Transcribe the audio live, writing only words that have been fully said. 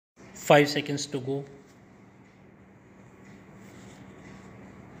5 seconds to go.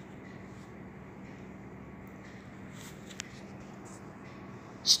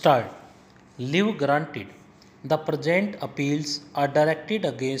 Start. Leave granted. The present appeals are directed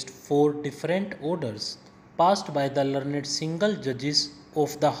against 4 different orders passed by the learned single judges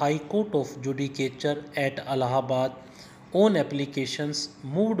of the High Court of Judicature at Allahabad on applications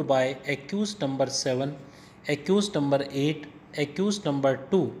moved by accused number 7, accused number 8, accused number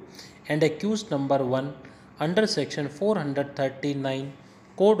 2 and accused number 1 under section 439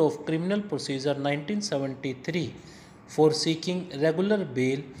 Code of Criminal Procedure 1973 for seeking regular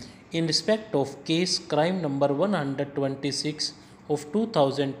bail in respect of case crime number 126 of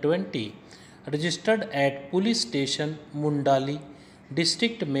 2020 registered at Police Station Mundali,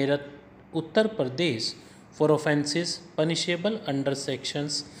 District Meerut, Uttar Pradesh for offences punishable under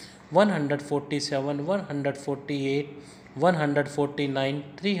sections 147, 148, 149,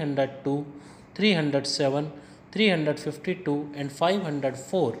 302, 307, 352 and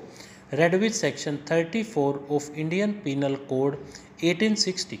 504 read with section 34 of Indian Penal Code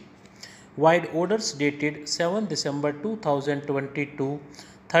 1860. Wide orders dated 7 December 2022,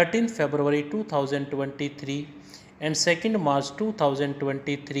 13 February 2023 and 2nd March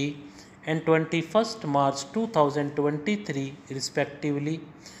 2023 and 21st March 2023 respectively.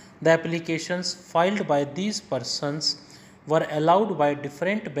 The applications filed by these persons were allowed by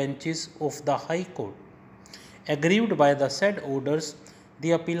different benches of the High Court. Aggrieved by the said orders,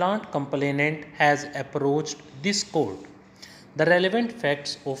 the appellant complainant has approached this court. The relevant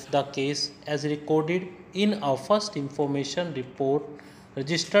facts of the case as recorded in a first information report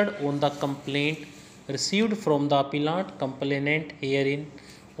registered on the complaint received from the appellant complainant herein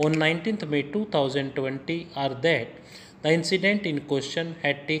on 19th May 2020 are that the incident in question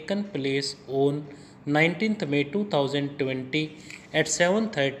had taken place on 19th May 2020 at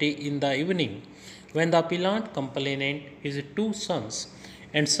 7:30 in the evening when the appellant complainant, his 2 sons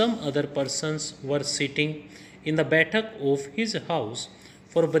and some other persons were sitting in the bathak of his house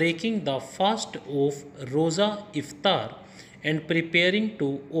for breaking the fast of Roza Iftar and preparing to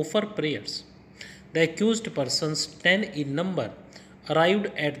offer prayers. The accused persons, 10 in number, arrived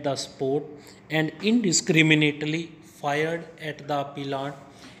at the spot and indiscriminately fired at the appellant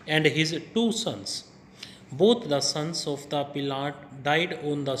and his 2 sons. Both the sons of the appellant died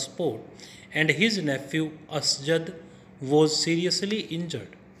on the spot and his nephew Asjad was seriously injured.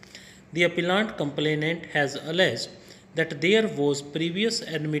 The appellant complainant has alleged that there was previous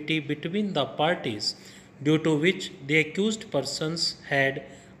enmity between the parties due to which the accused persons had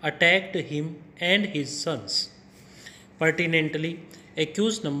attacked him and his sons. Pertinently,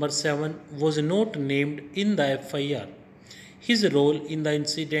 accused number 7 was not named in the FIR. His role in the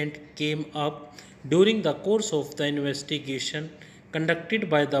incident came up during the course of the investigation conducted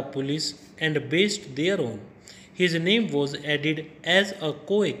by the police and based thereon, his name was added as a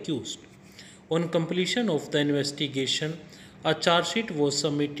co-accused. On completion of the investigation, a charge sheet was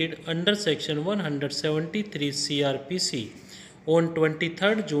submitted under section 173 CRPC on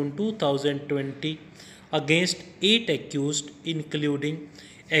 23rd June 2020 against 8 accused including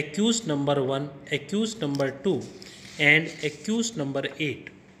accused number 1, accused number 2 and accused number 8.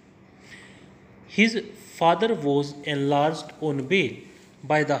 His father was enlarged on bail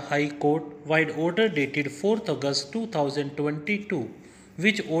by the High Court wide order dated 4th August 2022,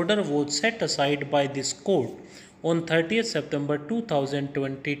 which order was set aside by this court on 30th September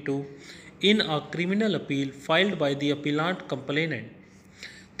 2022 in a criminal appeal filed by the appellant complainant.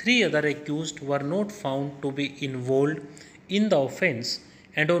 3 other accused were not found to be involved in the offence,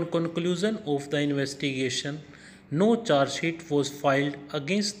 and on conclusion of the investigation, no charge sheet was filed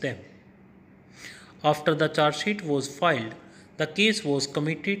against them. After the charge sheet was filed, the case was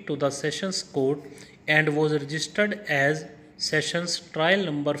committed to the Sessions Court and was registered as Sessions Trial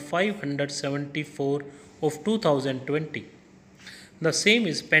number 574 of 2020. The same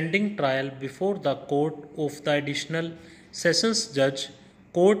is pending trial before the Court of the Additional Sessions Judge,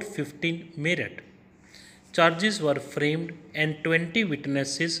 Court 15 Meerut. Charges were framed and 20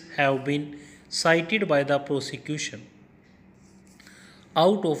 witnesses have been cited by the prosecution.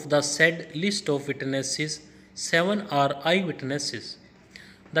 Out of the said list of witnesses, 7 are eyewitnesses.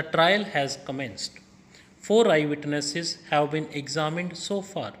 The trial has commenced. 4 eyewitnesses have been examined so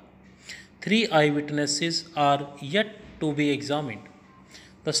far. 3 eyewitnesses are yet to be examined.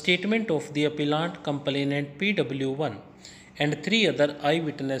 The statement of the appellant complainant PW1 and 3 other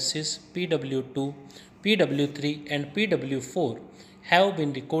eyewitnesses PW2, PW3 and PW4 have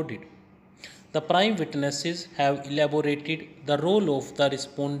been recorded. The prime witnesses have elaborated the role of the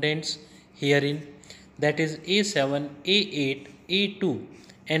respondents herein, that is A7, A8, A2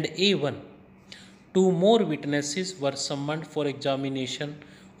 and A1. Two more witnesses were summoned for examination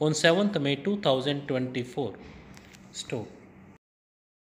on 7th May 2024. Stop.